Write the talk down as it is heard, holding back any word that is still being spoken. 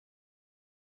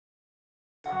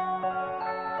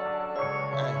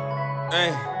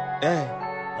Hey, hey.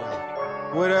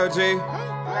 What up, G?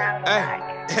 Hey,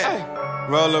 hey.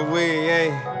 Roll a weed, hey,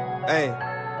 hey.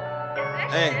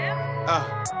 Hey,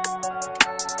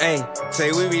 hey.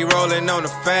 Say we be rolling on the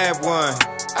fab one.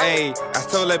 Hey, I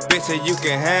told that bitch that you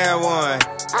can have one.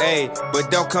 Hey,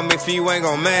 but don't come if you ain't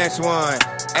gon' match one.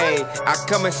 Hey, I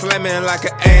come and slamming like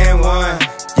an and one.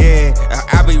 Yeah,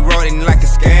 I be rolling like a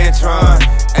Scantron.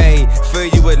 Hey, fill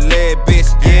you with lead,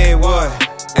 bitch, yeah, what?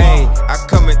 Hey, I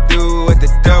coming through with the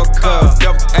dope cup.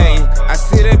 Hey, I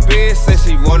see that bitch say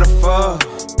she wanna fuck.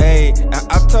 Hey,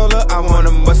 I told her I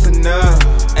wanna bust enough.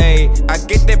 Hey, I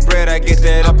get that bread, I get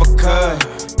that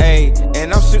uppercut. Hey,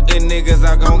 and I'm shooting niggas,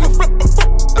 I gon' get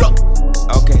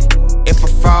okay, if I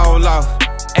fall off,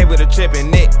 ain't with a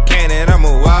trippin' Nick Cannon, I'ma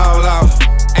wall off.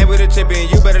 Ain't with a trippin',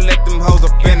 you better let them hoes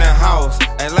up in the house.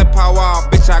 And let power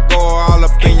off, bitch, I go all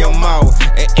up in your mouth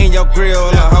and in your grill,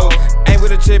 a hoe. Ain't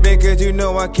with a trippin', cause you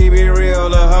know I keep it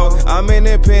real, a hoe. I'm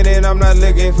independent, I'm not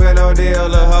looking for no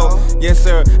deal, a hoe. Yes,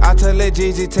 sir, I tell that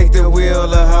Gigi take the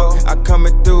wheel, a hoe. I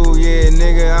coming through, yeah,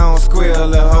 nigga, I don't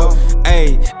squeal, a hoe.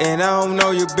 Ayy, and I don't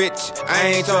know you, bitch, I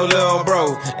ain't your little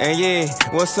bro. And yeah,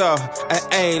 what's up?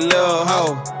 Ayy, little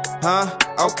hoe. Huh?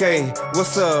 Okay,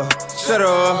 what's up? Shut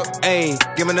up. Ayy,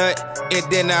 give me a nut,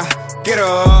 and then I get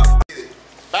up.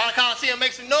 Battle Coliseum,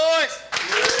 make some noise.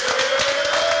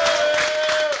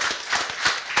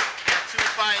 Got two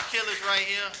fire killers right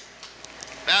here.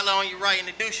 Battle on your right,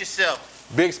 introduce yourself.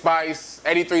 Big Spice,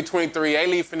 8323,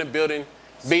 A-Leaf in the building,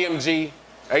 BMG,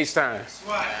 H-Time.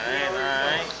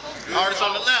 Alright. Artist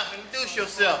on the left, introduce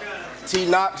yourself. T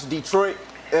Knox, Detroit,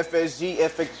 FSG,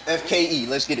 FKE.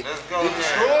 Let's get it. Let's go.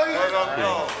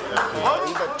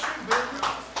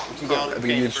 I'll give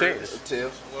you a chance.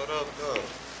 Tails. What up, though?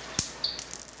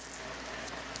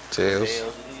 Tails.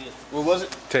 What was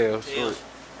it? Tails. Tails.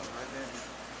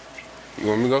 You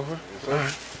want me to go for it? All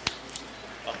right.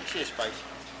 Oh, shit, spicy.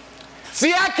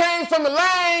 See, I came from the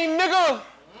lane, nigga.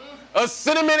 A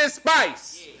cinnamon and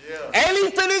spice. Yeah.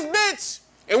 A-Leaf in this bitch,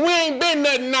 and we ain't been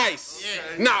nothing nice.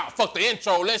 Yeah. Nah, fuck the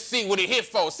intro. Let's see what he hit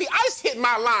for. See, Ice hit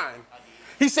my line.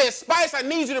 He said, Spice, I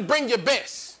need you to bring your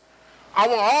best. I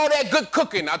want all that good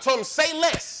cooking. I told him, say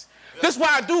less. Yeah. This is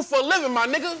what I do for a living, my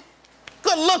nigga.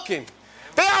 Good looking.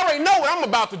 They already know what I'm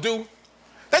about to do.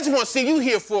 They just want to see you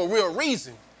here for a real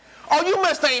reason. Oh, you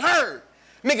must ain't heard.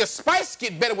 Nigga, Spice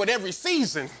get better with every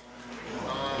season.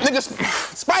 Nigga,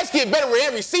 Spice get better with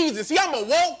every season. See, I'm a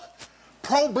woke,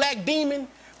 pro-black demon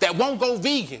that won't go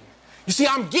vegan. You see,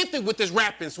 I'm gifted with this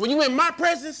rapping, so when you in my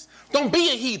presence, don't be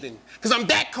a heathen, because I'm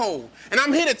that cold, and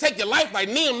I'm here to take your life like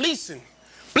Liam Neeson.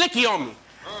 Blicky on me.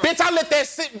 Bitch, I let that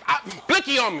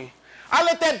Blicky on me. I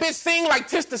let that bitch sing like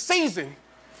 'tis the season.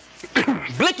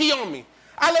 Blicky on me.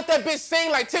 I let that bitch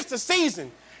sing like 'tis the season.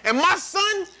 And my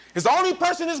son is the only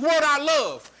person in this world I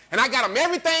love, and I got him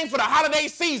everything for the holiday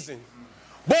season.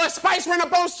 Boy, Spice ran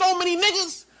up on so many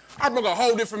niggas, I brought a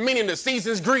whole different meaning to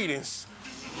season's greetings.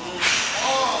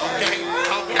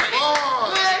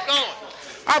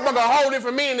 I brought a whole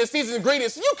different meaning to season's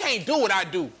greetings. You can't do what I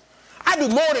do. I do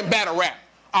more than battle rap.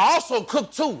 I also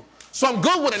cook too. So I'm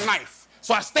good with a knife.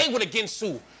 So I stay with a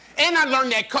Ginsu. And I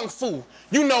learned that Kung Fu.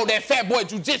 You know that fat boy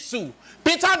jujitsu.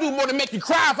 Bitch, I do more than make you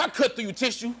cry if I cut through your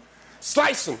tissue.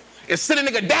 Slice him and sit a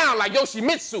nigga down like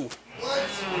Yoshimitsu.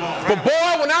 But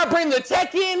boy, when I bring the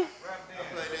tech in,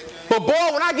 when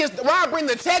I bring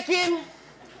the tech in,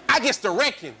 I get to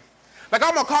wrecking. Like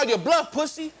I'm gonna call you a bluff,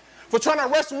 pussy. For trying to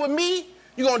wrestle with me,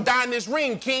 you gonna die in this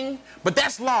ring, king. But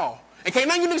that's law. And can't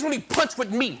none of you niggas really punch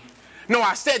with me. No,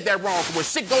 I said that wrong. When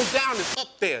shit goes down, it's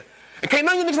up there. And can't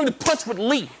none of you niggas really punch with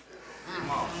Lee.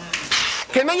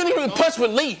 Can't none of you niggas really punch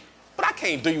with Lee. But I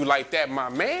can't do you like that, my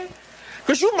man.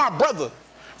 Cause you my brother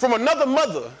from another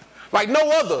mother, like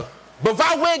no other. But if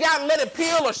I wig out and let it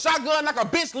peel or shotgun like a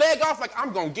bitch leg off, like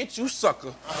I'm gonna get you,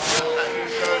 sucker.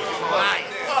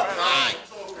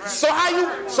 So how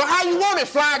you want it,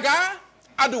 fly guy?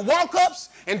 I do walk-ups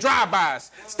and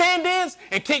drive-bys, stand-ins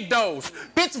and kick those.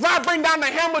 Bitch, if I bring down the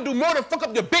hammer, do more than fuck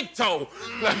up your big toe.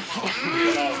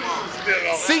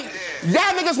 See,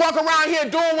 y'all niggas walk around here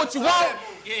doing what you want.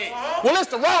 Well, it's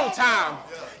the wrong time.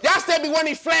 Y'all still be wearing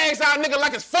these flags out, nigga,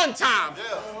 like it's fun time.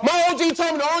 My OG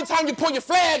told me the only time you pull your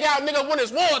flag out, nigga, when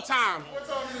it's war time.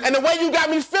 And the way you got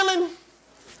me feeling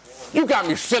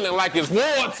like it's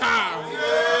war time.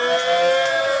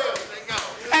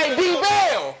 Hey,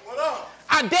 D-Bell,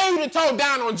 I dare you to toe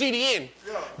down on GDN.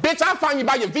 Bitch, I'll find you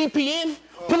by your VPN,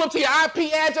 pull up to your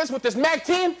IP address with this MAC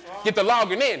 10, get the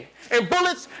logging in. And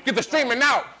bullets, get the streaming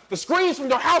out. The screams from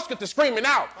your house get the screaming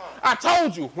out. I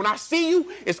told you, when I see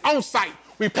you, it's on site.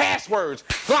 We passwords.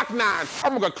 Glock 9.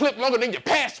 I'm gonna clip longer than your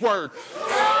password.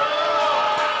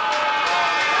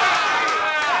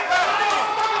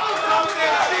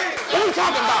 we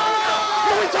talking about?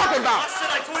 What we talking about?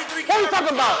 What we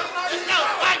talking about?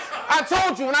 I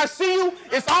told you, when I see you,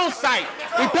 it's on site.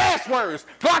 We passwords.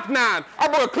 Glock 9. I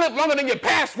wrote a clip longer than your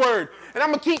password. And I'm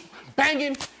going to keep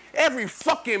banging every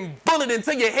fucking bullet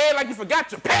into your head like you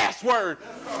forgot your password.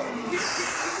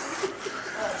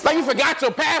 Like you forgot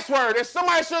your password. And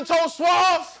somebody should have told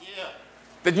Swaz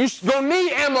that you gonna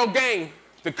need ammo gang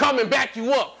to come and back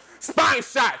you up. Spine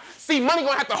shot. See, money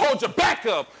gonna have to hold your back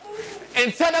up.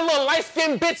 And tell that little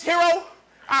light-skinned bitch hero,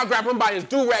 I'll grab him by his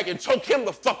do-rag and choke him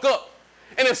the fuck up.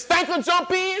 And if Stank will jump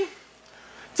in,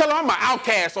 tell him I'm an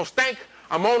outcast. So Stank,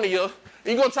 I'm on to you.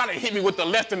 You gonna try to hit me with the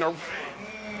left and the... Like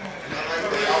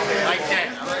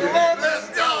that. Let's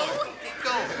go. Keep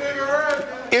going.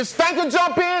 If Stank will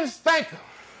jump in, Stank,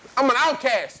 I'm an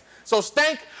outcast. So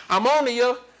Stank, I'm on to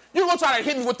you. You gonna try to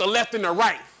hit me with the left and the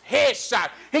right. Headshot.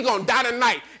 He gonna die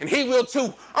tonight, and he will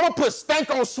too. I'm gonna put Stank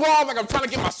on Swab like I'm trying to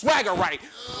get my swagger right.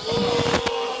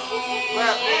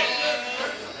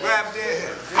 Rap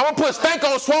dead. I'm gonna put Stank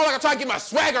on Swab like I'm trying to get my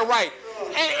swagger right.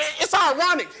 And it's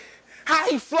ironic how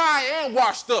he fly and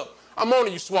washed up. I'm on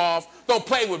to you, Suave. Don't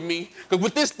play with me. Because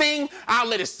with this thing, I'll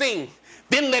let it sing.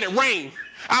 Then let it rain.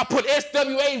 I'll put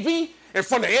SWAV in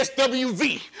front of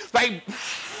SWV. Like,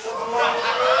 woo!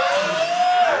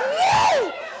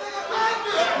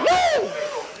 Woo!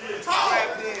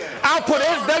 I'll put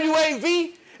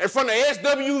SWAV in front of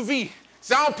SWV.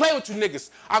 See, I don't play with you niggas.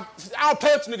 I don't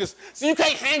play with you niggas. See, you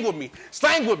can't hang with me,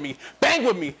 slang with me, bang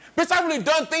with me. Bitch, I really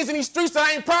done things in these streets that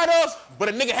I ain't proud of, but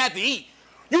a nigga had to eat.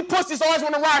 You pussies always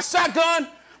want to ride shotgun,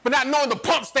 but not knowing the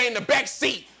pump stay in the back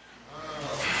seat.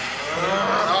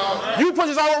 You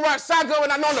pussies always want to ride shotgun, but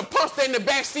not knowing the pump stay in the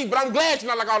back seat, but I'm glad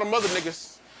you're not like all them other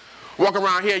niggas. Walk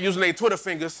around here using their Twitter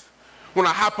fingers when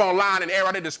I hop online and air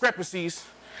out their discrepancies.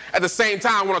 At the same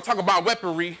time, when I talk about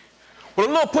weaponry, well,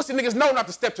 the little pussy niggas know not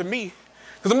to step to me.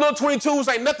 Because them little 22s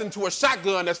ain't nothing to a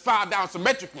shotgun that's fired down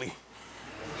symmetrically.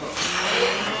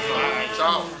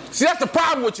 See, that's the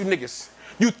problem with you niggas.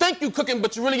 You think you cooking,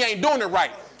 but you really ain't doing it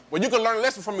right. Well, you can learn a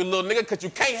lesson from your little nigga, because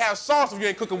you can't have sauce if you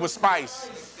ain't cooking with spice.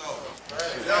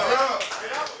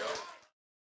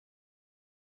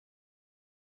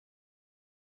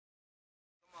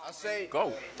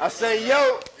 I say,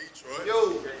 yo,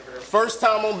 first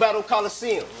time on Battle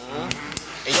Coliseum.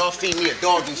 And y'all feed me a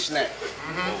doggy snack.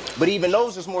 But even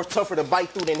those is more tougher to bite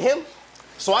through than him,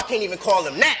 so I can't even call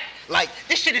him that. Like,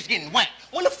 this shit is getting whacked.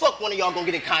 When the fuck one of y'all gonna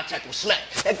get in contact with Smack?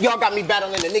 Y'all got me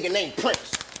battling a nigga named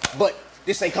Prince. But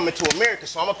this ain't coming to America,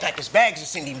 so I'm gonna pack his bags and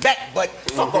send him back. But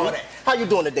fuck all that. How you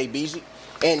doing today, Beezy?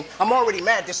 And I'm already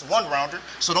mad this is a one-rounder,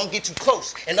 so don't get too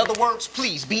close. In other words,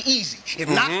 please, be easy. If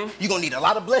not, you're gonna need a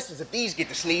lot of blessings if these get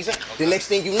to sneezing. The next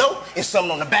thing you know, it's something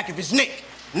on the back of his neck.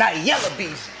 Not yellow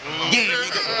Beezy. Yeah,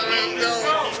 nigga.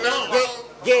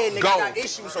 Yeah, nigga, got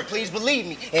issues, so please believe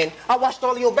me. And I watched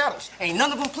all of your battles. Ain't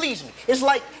none of them please me. It's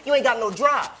like you ain't got no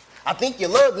drive. I think your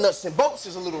lug nuts and bolts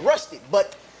is a little rusted,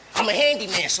 but I'm a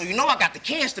handyman, so you know I got the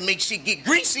cans to make shit get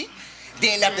greasy.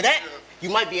 Then after that, you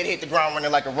might be able to hit the ground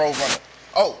running like a road runner.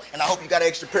 Oh, and I hope you got an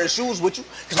extra pair of shoes with you,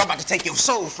 because I'm about to take your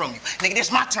soul from you. Nigga,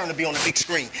 this my turn to be on the big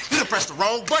screen. You done pressed the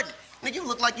wrong button. Nigga, you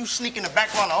look like you sneak in the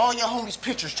background of all your homies'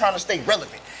 pictures trying to stay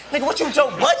relevant. Nigga, what you,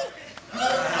 Joe Budden?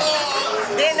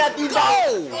 Then after you go.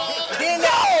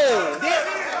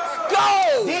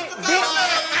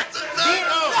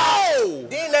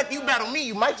 Then after you battle me,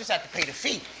 you might just have to pay the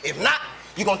fee. If not,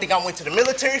 you gonna think I went to the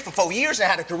military for 4 years and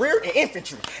had a career in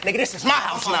infantry. Nigga, this is my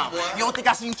house now. You don't think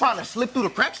I see you trying to slip through the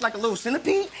cracks like a little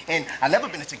centipede? And I never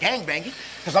been into gangbanging,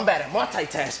 because I'm bad at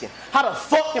multitasking. How the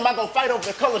fuck am I gonna fight over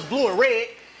the colors blue and red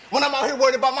when I'm out here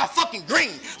worried about my fucking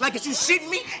green? Like, is you shitting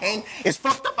me? And it's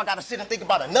fucked up. I gotta sit and think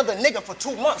about another nigga for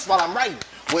 2 months while I'm writing.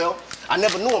 Well, I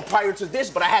never knew him prior to this,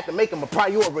 but I had to make him a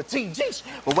priority. Jeez.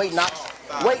 But wait, Knox.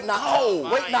 Wait,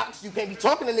 Knox. You can't be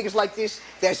talking to niggas like this.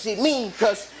 That shit mean,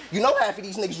 because you know half of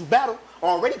these niggas you battle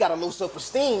already got a low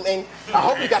self-esteem, and I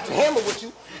hope you got your hammer with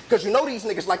you, because you know these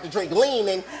niggas like to drink lean,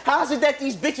 and how is it that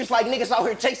these bitches like niggas out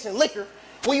here chasing liquor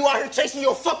when you out here chasing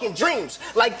your fucking dreams?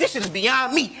 Like, this shit is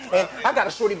beyond me. And I got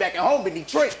a shorty back at home in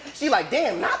Detroit. She like,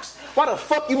 damn, Knox, why the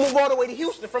fuck you move all the way to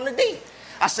Houston from the D?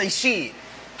 I say, shit,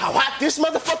 how hot this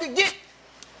motherfucker get?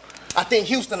 I think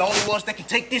Houston the only ones that can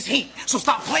take this heat. So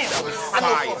stop playing with me. I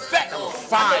know for a fact. That was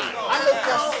fire.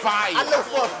 I know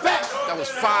for a fact. That was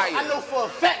fire. I know for a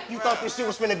fact you thought this shit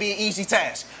was finna be an easy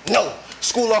task. No,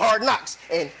 school of hard knocks.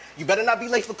 And you better not be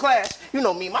late for class. You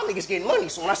know me, my niggas getting money.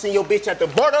 So when I seen your bitch at the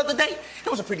bar the other day, it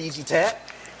was a pretty easy tab.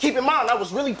 Keep in mind, I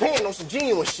was really paying on some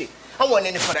genuine shit. I wasn't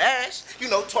in it for the ass. You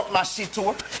know, talked my shit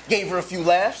to her, gave her a few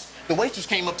laughs. The waitress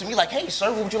came up to me like, hey,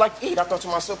 sir, what would you like to eat? I thought to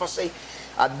myself, I say,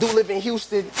 I do live in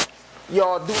Houston.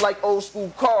 y'all do like old school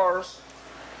cars.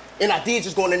 And I did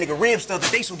just go in the nigga ribs the other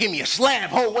day, so give me a slab.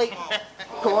 Hold, wait.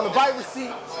 Coronavirus, see?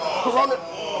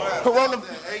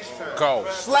 Go.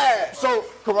 Slab. So,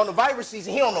 coronavirus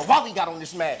season, he don't know why we got on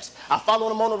this mask. I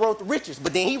followed him on the road to riches,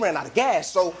 but then he ran out of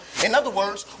gas. So, in other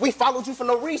words, we followed you for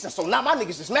no reason. So now my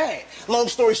niggas is mad. Long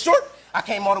story short, I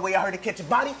came all the way out here to catch a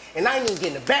body, and I ain't even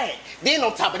getting a bag. Then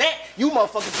on top of that, you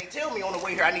motherfuckers ain't tell me on the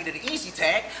way here I needed an easy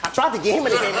tag. I tried to get him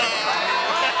in the game.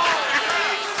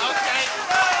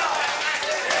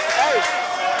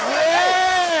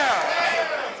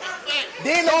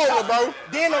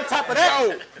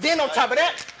 Then on top of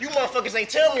that, you motherfuckers ain't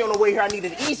tell me on the way here I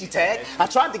needed an easy tag. I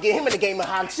tried to get him in the game of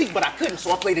hide and seek, but I couldn't,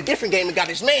 so I played a different game and got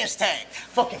his man's tag.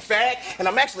 Fucking fag. And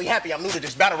I'm actually happy I'm new to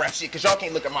this battle rap shit, cause y'all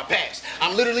can't look at my past.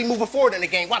 I'm literally moving forward in the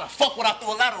game. Why the fuck would I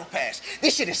throw a lateral pass?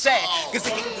 This shit is sad, cause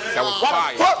it can, that was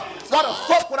fire. Why the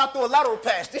fuck would I throw a lateral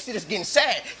pass? This shit is getting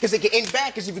sad, cause it can end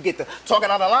bad, cause if you get the talking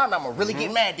out of line, I'ma really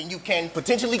get mad, then you can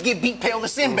potentially get beat pale or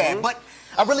sin bad. But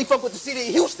I really fuck with the city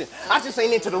of Houston. I just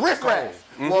ain't into the riffraff.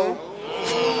 Whoa.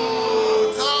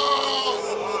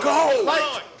 Go.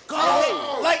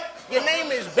 Like, your name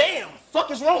is Bam.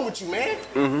 Fuck is wrong with you, man?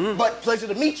 But pleasure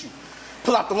to meet you.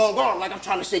 Pull out the long arm like I'm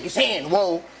trying to shake his hand.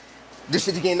 Whoa. This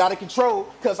shit is getting out of control,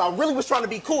 because I really was trying to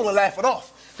be cool and laugh it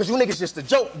off. Because you niggas just a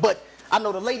joke, but I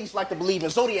know the ladies like to believe in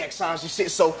zodiac signs and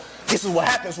shit, so this is what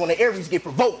happens when the Aries get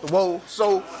provoked. Whoa.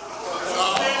 So...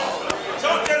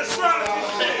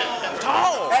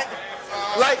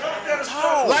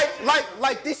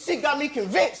 Like this shit got me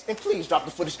convinced. And please drop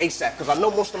the footage ASAP, because I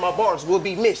know most of my bars will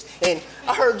be missed. And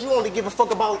I heard you only give a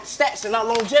fuck about stats and not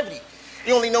longevity.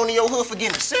 You only known in your hood for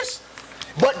getting assists.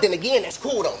 But then again, that's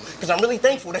cool though, because I'm really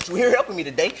thankful that you're here helping me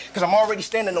today, because I'm already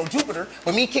standing on Jupiter,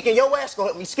 but me kicking your ass gonna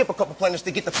help me skip a couple planets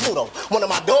to get to Pluto. One of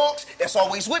my dogs that's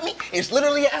always with me is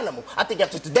literally an animal. I think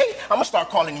after today, I'm gonna start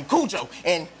calling him Cujo.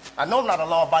 And I know I'm not a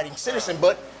law-abiding citizen,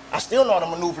 but I still know how to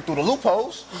maneuver through the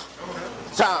loopholes.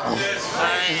 Time.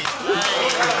 Hey,